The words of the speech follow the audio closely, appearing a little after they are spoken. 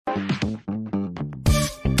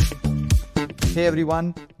Hey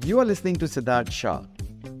everyone, you are listening to Siddharth Shah.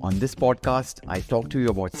 On this podcast, I talk to you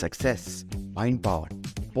about success, mind power,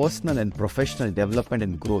 personal and professional development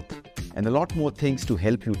and growth, and a lot more things to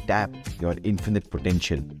help you tap your infinite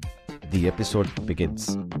potential. The episode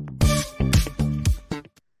begins.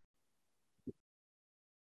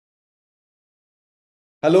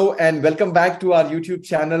 Hello and welcome back to our YouTube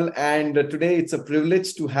channel. And today it's a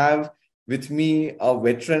privilege to have with me a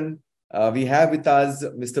veteran. We have with us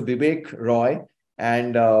Mr. Bibek Roy.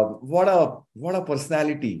 And what a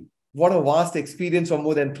personality. What a vast experience of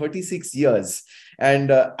more than 36 years.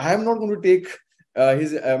 And I'm not going to take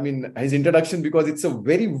his introduction because it's a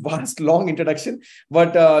very vast, long introduction.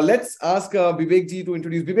 But let's ask Bibek ji to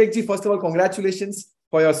introduce. Bibek ji, first of all, congratulations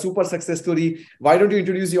for your super success story. Why don't you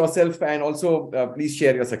introduce yourself and also please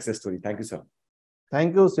share your success story? Thank you, sir.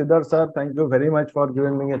 Thank you, Siddharth sir. Thank you very much for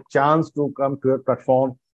giving me a chance to come to your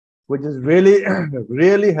platform, which is really,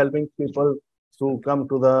 really helping people to come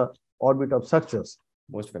to the orbit of success.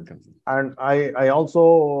 Most welcome. And I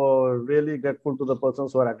also really grateful to the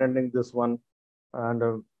persons who are attending this one.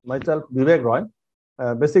 And myself, Bibek Roy,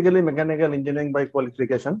 basically mechanical engineering by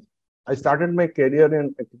qualification. I started my career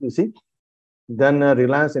in HPC, then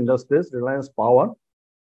Reliance Industries, Reliance Power,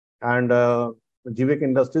 and Bibek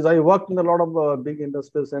Industries. I worked in a lot of big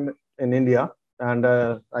industries in India, and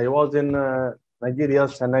I was in Nigeria,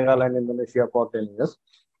 Senegal, and Indonesia for 10 years.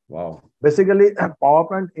 Wow. Basically, power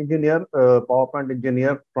plant engineer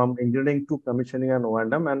from engineering to commissioning and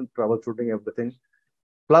O&M and troubleshooting everything.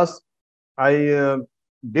 Plus, I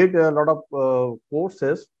did a lot of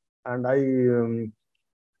courses, and I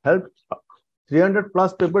helped 300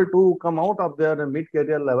 plus people to come out of their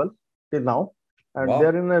mid-career level till now. And Wow.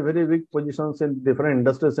 they're in a very big positions in different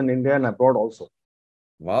industries in India and abroad also.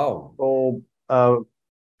 Wow. So,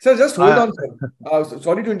 sir, just hold on, sir.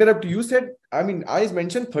 Sorry to interrupt. You said, I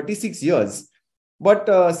mentioned 36 years. But,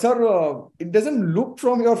 sir, it doesn't look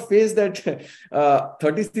from your face that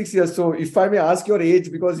 36 years. So, if I may ask your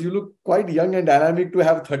age, because you look quite young and dynamic to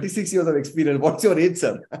have 36 years of experience. What's your age,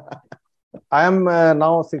 sir? I am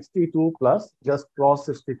now 62 plus, just crossed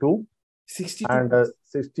 62. 62. And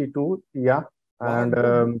 62, yeah. Wow. And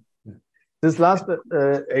this last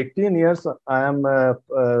 18 years, I am a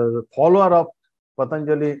follower of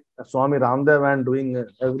Patanjali Swami Ramdev and doing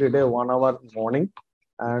every day 1 hour morning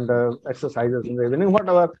and exercises in the evening,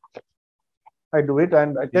 whatever. I do it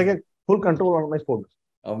and I take a full control on my food.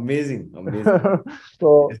 Amazing.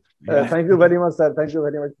 So, Yeah. thank you very much, sir. Thank you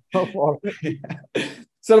very much for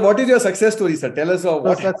Sir, what is your success story, sir? Tell us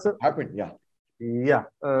what happened. Yeah. Yeah.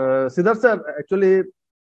 Siddharth sir, actually,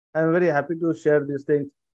 I'm very happy to share these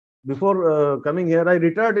things. Before coming here, I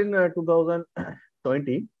retired in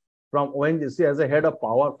 2020 from ONGC as a head of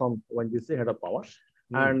power from ONGC, head of power.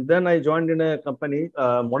 And then I joined in a company,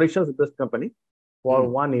 Mauritius-based company for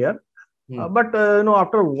 1 year. But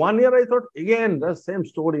after 1 year, I thought again the same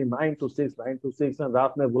story, 9 to 6, and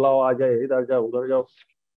raat mein bulao aa jaye, idhar jao, udhar jao.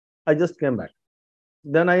 I just came back.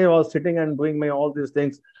 Then I was sitting and doing all these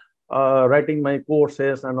things, writing my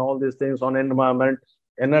courses and all these things on environment,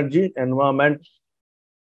 energy, environment,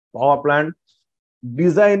 power plant,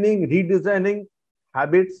 designing, redesigning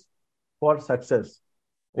habits for success.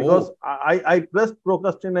 Because I pressed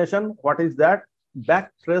procrastination. What is that?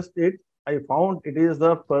 Back pressed it. I found it is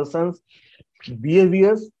the person's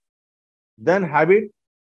behaviors, then habit,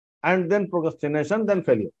 and then procrastination, then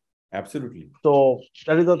failure. Absolutely. So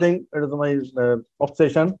that is the thing. It is my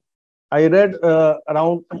obsession. I read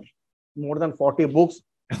around more than 40 books.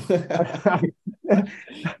 Nice.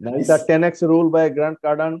 The 10x rule by Grant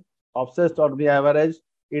Cardone, obsessed or the average,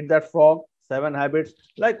 eat that frog, 7 habits,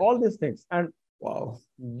 like all these things. And wow,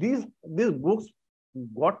 these books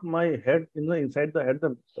got my head inside the head,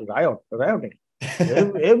 rioting.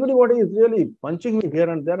 Everybody is really punching me here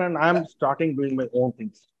and there, and I'm starting doing my own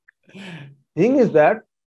things. Thing is that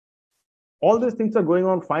all these things are going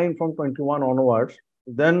on fine from 21 onwards.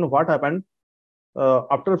 Then what happened?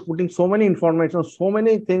 After putting so many information, so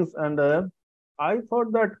many things, and I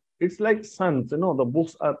thought that it's like suns. The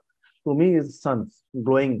books are, to me, is suns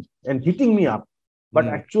glowing and heating me up. But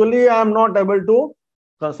actually, I'm not able to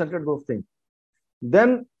concentrate those things.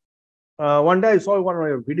 Then one day I saw one of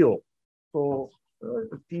your video. So,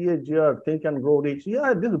 TAGR, Think and Grow Rich.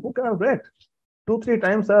 Yeah, this book I've read. 2-3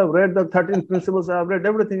 times I've read the 13 principles. I've read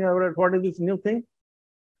everything. I've read. What is this new thing?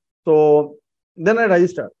 So then I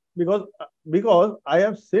registered because I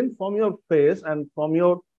have seen from your face and from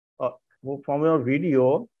your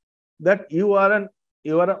video that you are an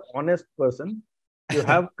honest person. You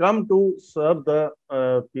have come to serve the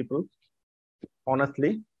people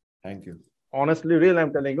honestly. Thank you. Honestly, really,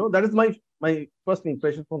 I'm telling you, that is my first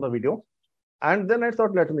impression from the video. And then I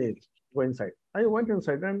thought, let me go inside. I went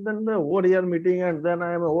inside, and then the over here meeting, and then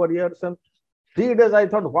I am over here. Some 3 days I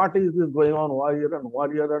thought, what is this going on? Warrior and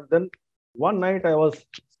warrior. And then one night I was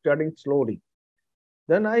studying slowly.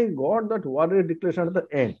 Then I got that warrior declaration at the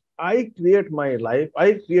end. I create my life,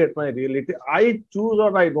 I create my reality, I choose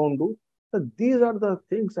or I don't do. So these are the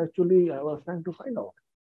things actually I was trying to find out.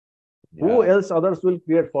 Who Yeah. else others will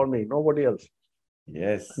create for me? Nobody else.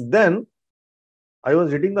 Yes. Then I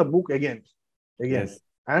was reading the book again, Yes.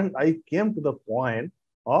 and I came to the point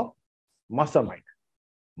of mastermind.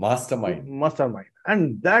 Mastermind. Mastermind.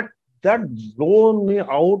 And that blown me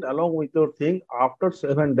out along with your thing. After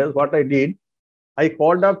 7 days, what I did, I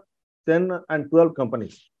called up 10 and 12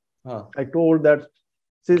 companies. Huh. I told that,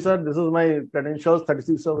 see, sir, this is my credentials,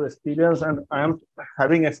 36 of experience, and I am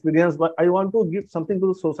having experience, but I want to give something to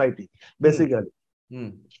the society, basically,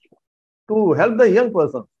 to help the young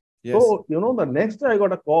person. Yes. So, the next day I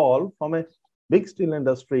got a call from a big steel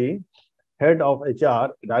industry, head of HR,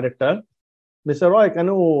 director. Mr. Roy, can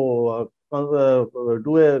you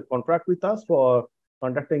do a contract with us for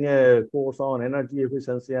conducting a course on energy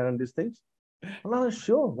efficiency and these things? And I was,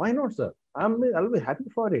 sure, why not, sir? I'll be happy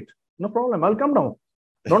for it. No problem. I'll come down.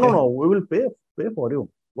 No. We will pay for you.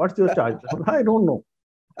 What's your charge? I don't know.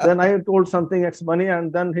 Then I told something X money,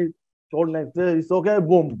 and then he told next day, it's okay.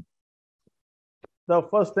 Boom. The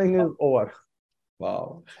first thing is over.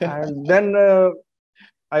 Wow. And then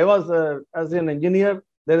I was, as an engineer,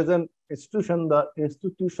 there is an institution, the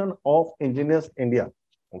Institution of Engineers India.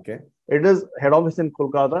 Okay. It is head office in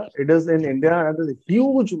Kolkata. It is in India, and it is a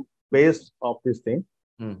huge base of this thing.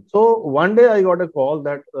 So one day I got a call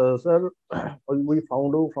that, sir, we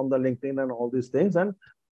found you from the LinkedIn and all these things, and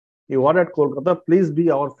you are at Kolkata. Please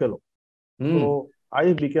be our fellow. So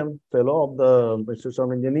I became fellow of the Institution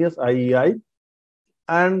of Engineers, IEI.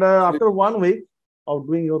 And after 1 week of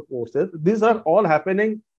doing your courses, these are all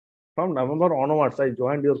happening from November onwards. I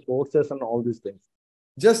joined your courses and all these things.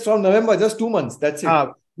 Just from November, just 2 months. That's it.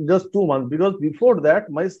 Just 2 months, because before that,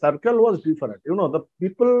 my circle was different. The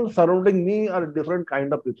people surrounding me are different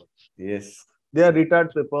kind of people. Yes. They are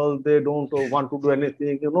retired people. They don't want to do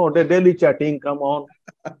anything. They daily chatting. Come on.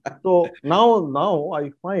 So now I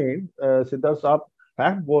find, Siddharth Saab,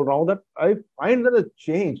 fact bol raha hu, that I find that a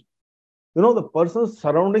change. The persons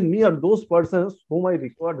surrounding me are those persons whom I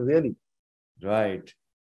required really. Right.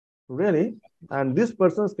 Really. And these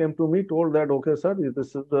persons came to me, told that, okay, sir,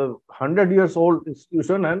 this is the 100 years old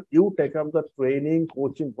institution, and you take up the training,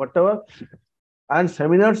 coaching, whatever, and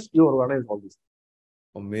seminars, you organize all this.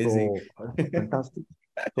 Amazing. So, fantastic.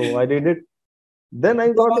 So I did it. Then I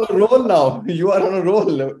got a role now. You are on a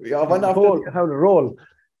roll. You are one after the have a role.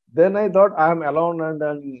 Then I thought I am alone, and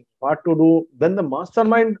then what to do. Then the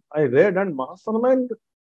mastermind I read, and mastermind,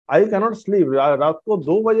 I cannot sleep. रात को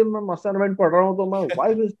 2 बजे मैं mastermind पढ़ रहा हूँ, तो my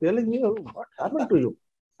wife is telling me, what happened to you?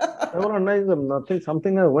 I बोला, नहीं, nothing,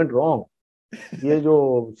 something went wrong. ये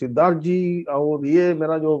जो सिद्धार्थ जी और ये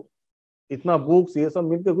मेरा जो इतना books ये सब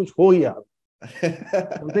मिलके कुछ हो गया.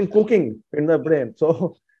 Something cooking in the brain.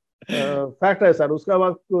 So fact है सर.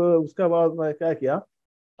 उसका बाद मैं क्या किया?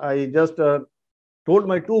 I just told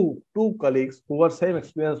my two colleagues who were same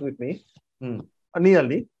experience with me,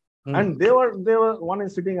 nearly. And they were one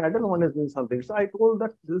is sitting idle, one is doing something. So I told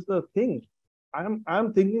that this is the thing. I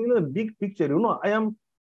am thinking in a big picture.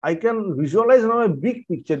 I can visualize now a big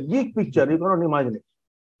picture. You cannot imagine it.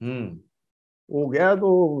 हो गया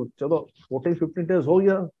तो चलो 14-15 days हो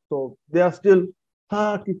गया. So they are still,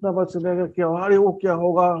 कितना बात चलेगा, क्या अरे वो क्या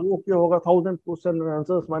होगा 1,000 question and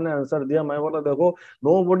answers. मैंने आंसर दिया. मैं बोला, देखो,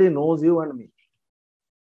 nobody knows you and me.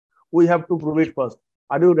 We have to prove it first.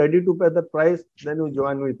 Are you ready to pay that price? Then you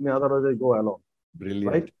join with me. Otherwise, I go alone.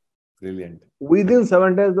 Brilliant. Right? Brilliant. Within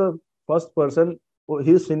 7 days, the first person,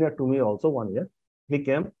 he is senior to me also 1 year. He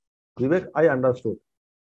came. Bibek, I understood.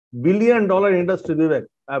 $1 billion industry, Bibek.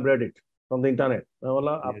 I have read it from the internet. मैं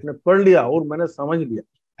बोला, आपने पढ़ लिया और मैंने समझ लिया.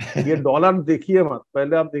 ये डॉलर देखिए मत.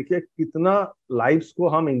 पहले आप देखिए कितना लाइफ्स को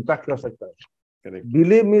हम इम्पैक्ट कर सकता है. Correct.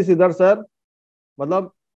 Believe me, Siddharth sir,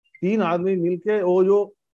 मतलब 3 आदमी मिलके वो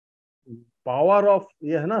जो पावर ऑफ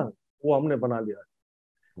ये है ना, वो हमने बना लिया.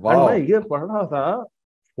 wow. मैं ये पढ़ रहा था,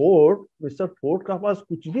 मिस्टर फोर्ड का पास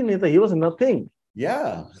कुछ भी नहीं था. He was nothing.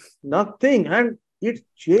 Yeah. Nothing. And it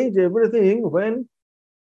changed everything when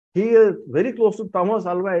he is very close to Thomas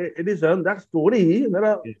Alva Edison. That story,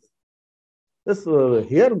 this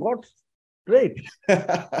here got straight.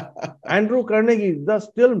 Andrew Carnegie, the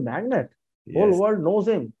steel magnate. Yes. Whole world knows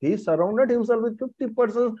him. He surrounded himself with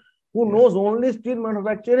 50% who knows only steel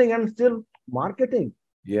manufacturing and steel marketing.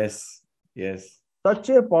 Yes. Yes. such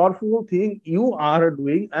a powerful thing you are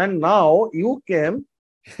doing, and now you came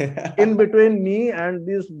in between me and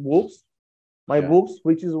these books, my Yeah. books,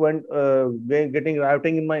 which is when getting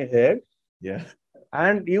rioting in my head, Yeah.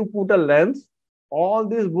 and you put a lens, all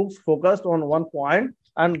these books focused on one point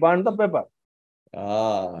and burned the paper.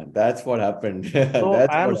 That's what happened. So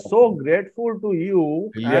That's I what am so happened. grateful to you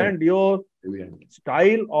Brilliant. and your Brilliant.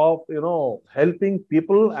 style of helping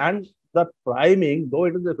people, and that priming, though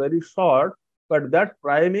it is a very short, but that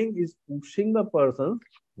priming is pushing the person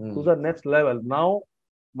to Hmm. the next level. Now,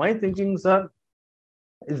 my thinking, sir,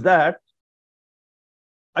 is that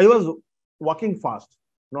I was walking fast,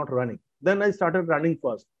 not running. Then I started running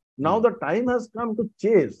first. Now Hmm. the time has come to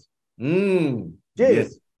chase. Hmm. Yes.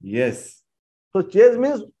 Chase. Yes. So chase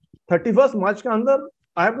means 31st March ke andar,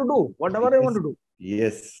 I have to do whatever I want Yes. to do.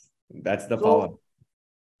 Yes. That's the power.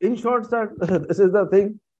 So in short, sir, this is the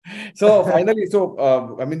thing. So finally,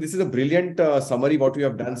 I mean, this is a brilliant summary what you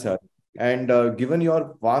have done, sir. And given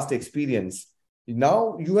your vast experience,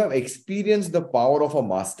 now you have experienced the power of a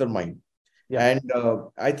mastermind. Yeah. And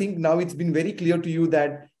I think now it's been very clear to you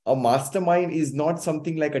that a mastermind is not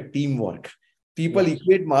something like a teamwork. People Yes.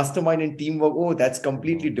 equate mastermind and teamwork. Oh, that's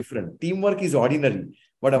completely No. different. Teamwork is ordinary,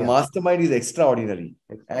 but a Yeah. mastermind is extraordinary.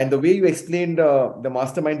 And the Extraordinary. way you explained the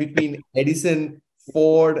mastermind between Edison,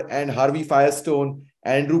 Ford, and Harvey Firestone,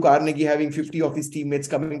 Andrew Carnegie having 50 of his teammates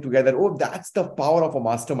coming together. Oh, that's the power of a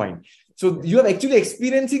mastermind. So Yes. you are actually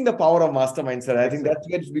experiencing the power of mastermind, sir. I think that's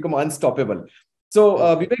Exactly. where it's become unstoppable. So,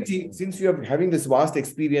 Bibek Exactly. ji, since you are having this vast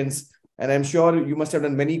experience, and I'm sure you must have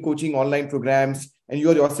done many coaching online programs, and you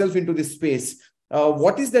are yourself into this space,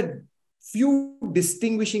 what is that few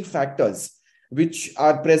distinguishing factors which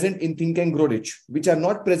are present in Think and Grow Rich, which are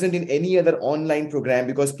not present in any other online program?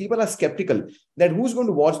 Because people are skeptical that who's going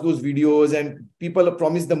to watch those videos, and people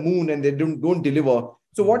promise the moon and they don't deliver.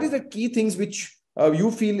 So, what is the key things which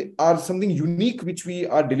you feel are something unique which we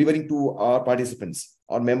are delivering to our participants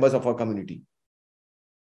or members of our community?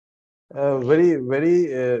 Very,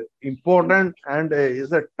 very important, and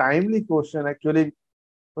is a timely question. Actually,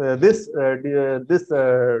 this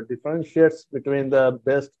differentiates between the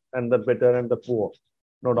best and the better and the poor,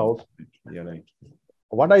 no Yeah, doubt. you're right.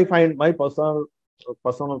 What I find, my personal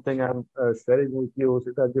thing I'm sharing with you is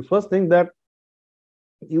that the first thing that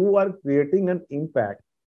you are creating an impact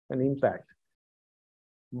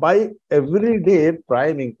by everyday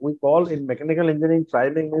priming. We call in mechanical engineering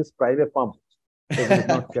priming is prime a pump. It is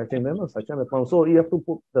not checking them, suction a pump. So you have to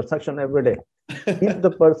put the suction every day. Keep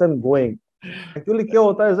the person going. Actually क्या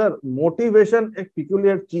होता है sir, motivation एक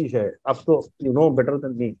peculiar चीज है. अब तो you know better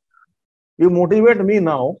than me. You motivate me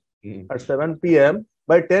now at 7 p.m.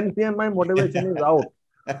 By 10 p.m. my motivation is out.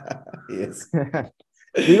 Yes.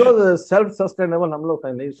 Because self-sustainable हम लोग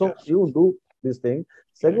है नहीं. So you do this thing.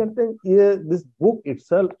 Second thing, this book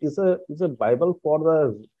itself is a Bible for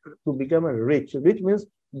the to become a rich. Rich means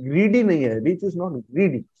greedy नहीं है. Rich is not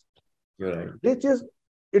greedy. You're right. Rich is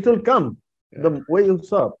it will come the way you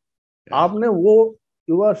serve. Yeah. आपने वो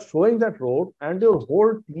you are showing that road and your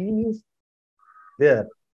whole team is there.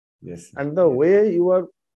 Yes. And the way you are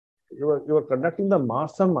conducting the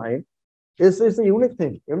mastermind is a unique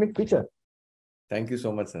thing, unique feature. Thank you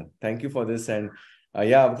so much, sir. Thank you for this. And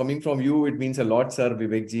yeah, coming from you, it means a lot, sir,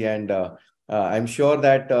 Vivek ji. And I'm sure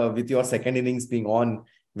that with your second innings being on,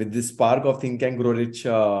 with this spark of Think and Grow Rich,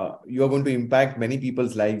 you are going to impact many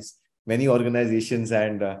people's lives, many organizations,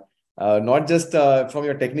 and not just from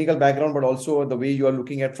your technical background, but also the way you are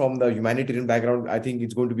looking at from the humanitarian background. I think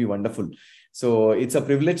it's going to be wonderful. So it's a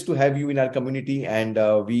privilege to have you in our community, and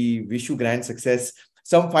we wish you grand success.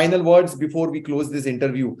 Some final words before we close this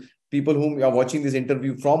interview. People whom are watching this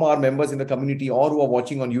interview from our members in the community or who are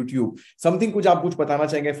watching on YouTube, something कुछ आप कुछ बताना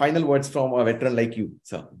चाहेंगे? Final words from a veteran like you,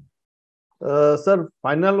 sir. Sir,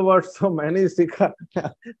 final words तो मैंने सीखा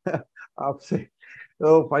आपसे.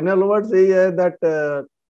 तो final words यही है that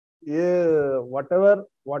ये whatever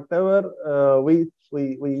we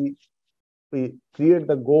create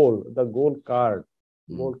the goal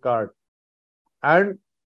card, and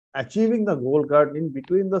achieving the goal card, in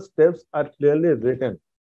between the steps are clearly written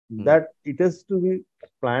that it has to be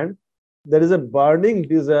planned. There is a burning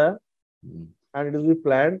desire and it will be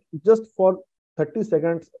planned just for 30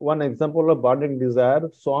 seconds. One example of burning desire,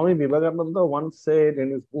 Swami Vivekananda once said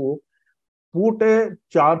in his book, put a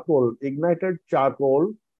ignited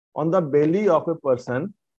charcoal on the belly of a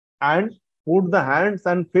person and put the hands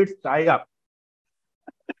and feet tie up.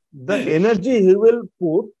 The energy he will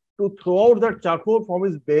put to throw out that charcoal from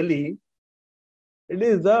his belly, it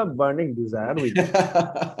is the burning desire.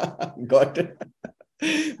 Got it.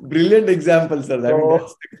 Brilliant example, sir. I mean, So,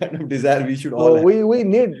 that's the kind of desire we should all so have. we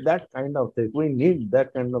need that kind of thing. We need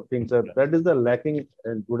that kind of thing, sir. That is the lacking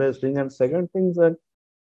in today's thing. And second thing, sir,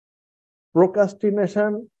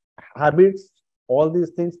 procrastination, habits, all these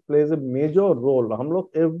things plays a major role. हम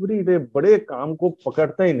लोग every day बड़े काम को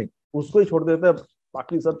पकड़ते ही नहीं, उसको ही छोड़ देते हैं.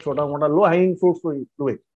 बाकी सब छोटा मोटा low hanging fruits को do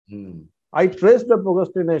it. I traced the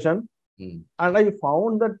procrastination, and I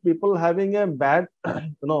found that people having a bad,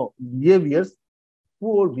 behaviors,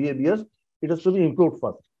 poor behaviors, it has to be improved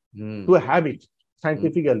first to a habit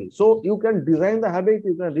scientifically. So you can design the habit,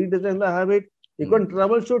 you can redesign the habit, you can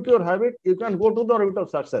troubleshoot your habit, you can go to the route of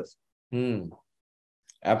success.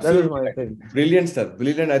 Absolutely. That is my thing. Brilliant, sir.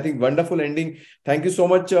 Brilliant. I think wonderful ending. Thank you so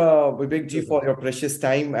much, Bibek ji, for your precious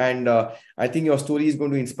time. And I think your story is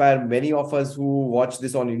going to inspire many of us who watch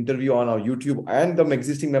this on interview on our YouTube and the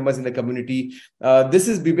existing members in the community. This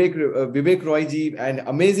is Bibek Roy ji, an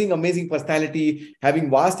amazing personality,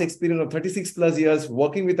 having vast experience of 36 plus years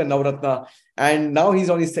working with a Navratna. And now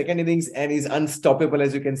he's on his second innings and he's unstoppable,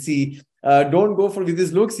 as you can see. Don't go with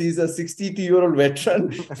his looks. He's a 62-year-old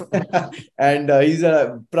veteran and he's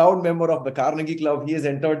a proud member of the Carnegie Club. He has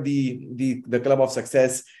entered the Club of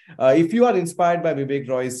Success. If you are inspired by Bibek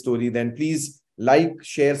Roy's story, then please like,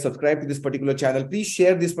 share, subscribe to this particular channel. Please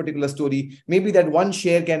share this particular story. Maybe that one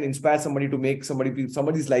share can inspire somebody to make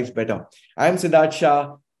somebody's lives better. I'm Siddharth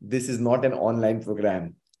Shah. This is not an online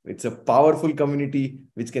program. It's a powerful community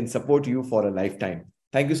which can support you for a lifetime.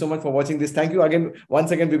 Thank you so much for watching this. Thank you once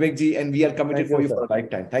again, Bibek ji, and we are committed for you for a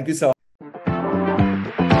lifetime. Thank you, sir.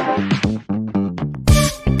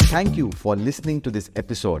 Thank you for listening to this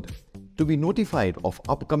episode. To be notified of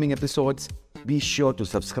upcoming episodes, be sure to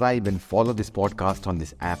subscribe and follow this podcast on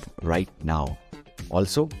this app right now.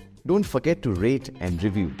 Also, don't forget to rate and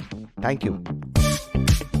review. Thank you.